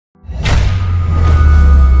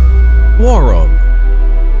Warom.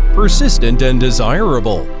 Persistent and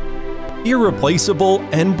desirable. Irreplaceable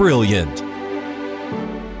and brilliant.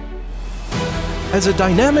 As a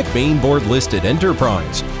dynamic mainboard listed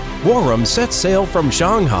enterprise, Warom sets sail from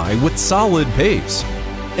Shanghai with solid pace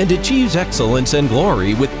and achieves excellence and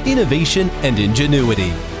glory with innovation and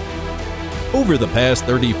ingenuity. Over the past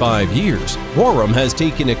 35 years, Warom has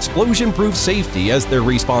taken explosion-proof safety as their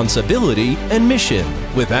responsibility and mission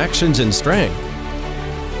with actions and strength.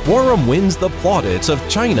 Warom wins the plaudits of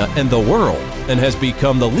China and the world and has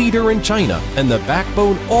become the leader in China and the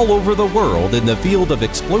backbone all over the world in the field of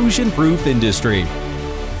explosion-proof industry.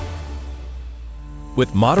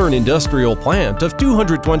 With modern industrial plant of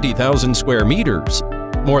 220,000 square meters,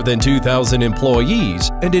 more than 2,000 employees,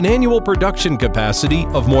 and an annual production capacity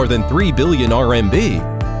of more than 3 billion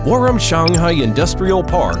RMB, Warom Shanghai Industrial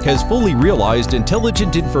Park has fully realized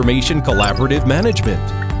intelligent information collaborative management,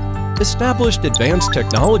 established Advanced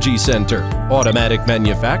Technology Center, Automatic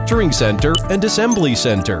Manufacturing Center, and Assembly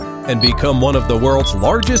Center, and become one of the world's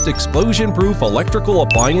largest explosion-proof electrical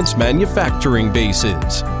appliance manufacturing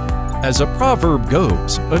bases. As a proverb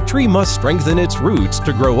goes, a tree must strengthen its roots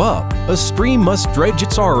to grow up, a stream must dredge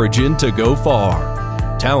its origin to go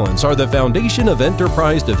far. Talents are the foundation of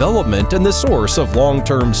enterprise development and the source of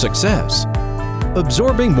long-term success.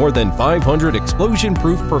 Absorbing more than 500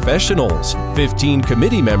 explosion-proof professionals, 15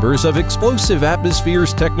 committee members of Explosive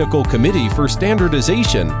Atmospheres Technical Committee for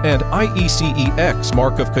Standardization and IECEX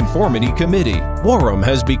Mark of Conformity Committee, Warom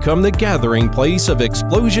has become the gathering place of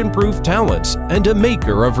explosion-proof talents and a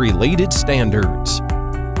maker of related standards.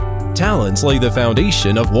 Talents lay the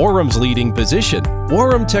foundation of Warom's leading position.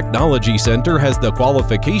 Warom Technology Center has the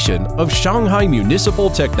qualification of Shanghai Municipal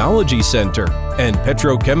Technology Center and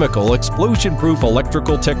Petrochemical Explosion-Proof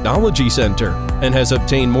Electrical Technology Center and has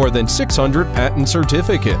obtained more than 600 patent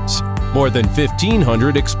certificates, more than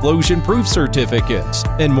 1,500 explosion-proof certificates,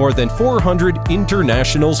 and more than 400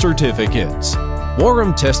 international certificates.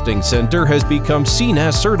 Warom Testing Center has become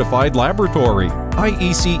CNAS Certified Laboratory,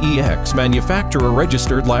 IECEX Manufacturer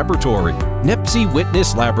Registered Laboratory, NEPSI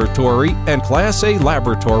Witness Laboratory, and Class A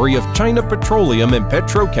Laboratory of China Petroleum and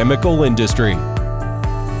Petrochemical Industry.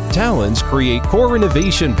 Talents create core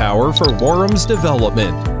innovation power for Warom's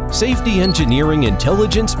development. Safety Engineering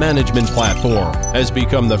Intelligence Management Platform has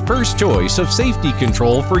become the first choice of safety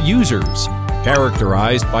control for users.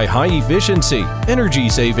 Characterized by high efficiency, energy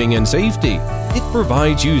saving, and safety, it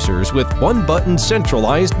provides users with one-button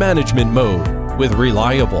centralized management mode with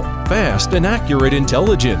reliable, fast, and accurate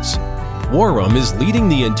intelligence. Warom is leading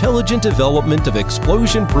the intelligent development of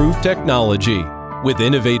explosion-proof technology with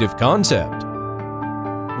innovative concept.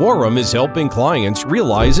 Warom is helping clients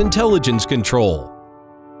realize intelligence control.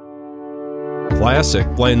 Classic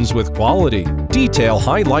blends with quality. Detail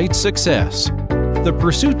highlights success. The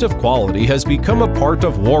pursuit of quality has become a part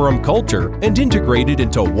of Warom culture and integrated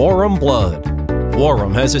into Warom blood.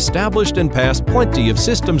 Warom has established and passed plenty of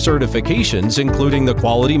system certifications including the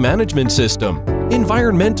Quality Management System,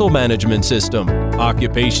 Environmental Management System,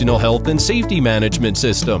 Occupational Health and Safety Management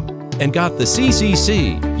System, and got the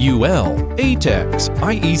CCC, UL, ATEX,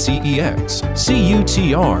 IECEX,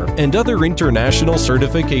 CUTR, and other international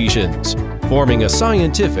certifications, forming a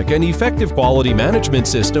scientific and effective quality management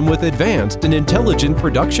system with advanced and intelligent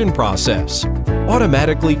production process,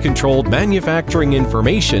 automatically controlled manufacturing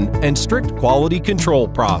information, and strict quality control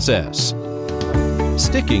process.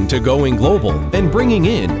 Sticking to going global and bringing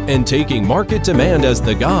in and taking market demand as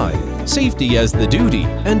the guide, safety as the duty,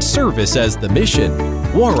 and service as the mission,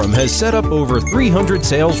 Warom has set up over 300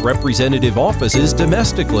 sales representative offices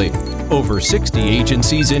domestically, over 60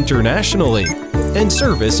 agencies internationally, and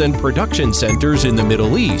service and production centers in the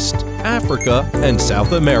Middle East, Africa, and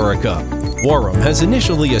South America. Warom has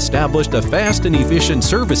initially established a fast and efficient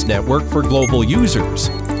service network for global users.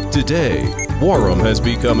 Today, Warom has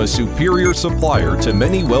become a superior supplier to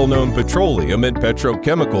many well-known petroleum and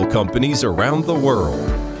petrochemical companies around the world.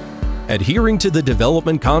 Adhering to the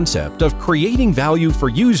development concept of creating value for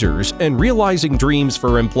users and realizing dreams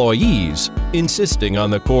for employees, insisting on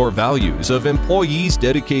the core values of employees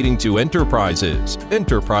dedicating to enterprises,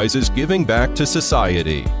 enterprises giving back to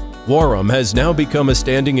society. Warom has now become a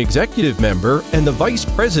standing executive member and the vice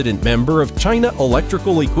president member of China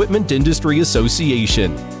Electrical Equipment Industry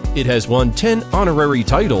Association. It has won 10 honorary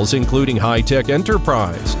titles including High-Tech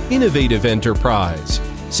Enterprise, Innovative Enterprise,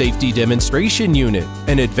 Safety Demonstration Unit,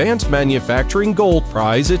 and Advanced Manufacturing Gold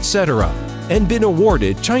Prize, etc., and been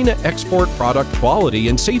awarded China Export Product Quality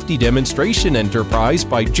and Safety Demonstration Enterprise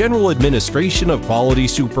by General Administration of Quality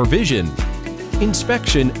Supervision,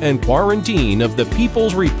 Inspection and Quarantine of the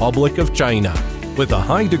People's Republic of China. With a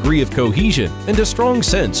high degree of cohesion and a strong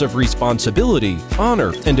sense of responsibility,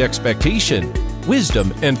 honor, and expectation,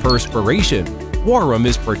 wisdom and perspiration, Warom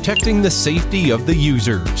is protecting the safety of the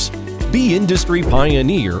users. Be industry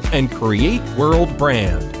pioneer and create world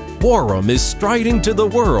brand. Warom is striding to the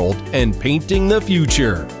world and painting the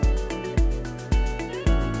future.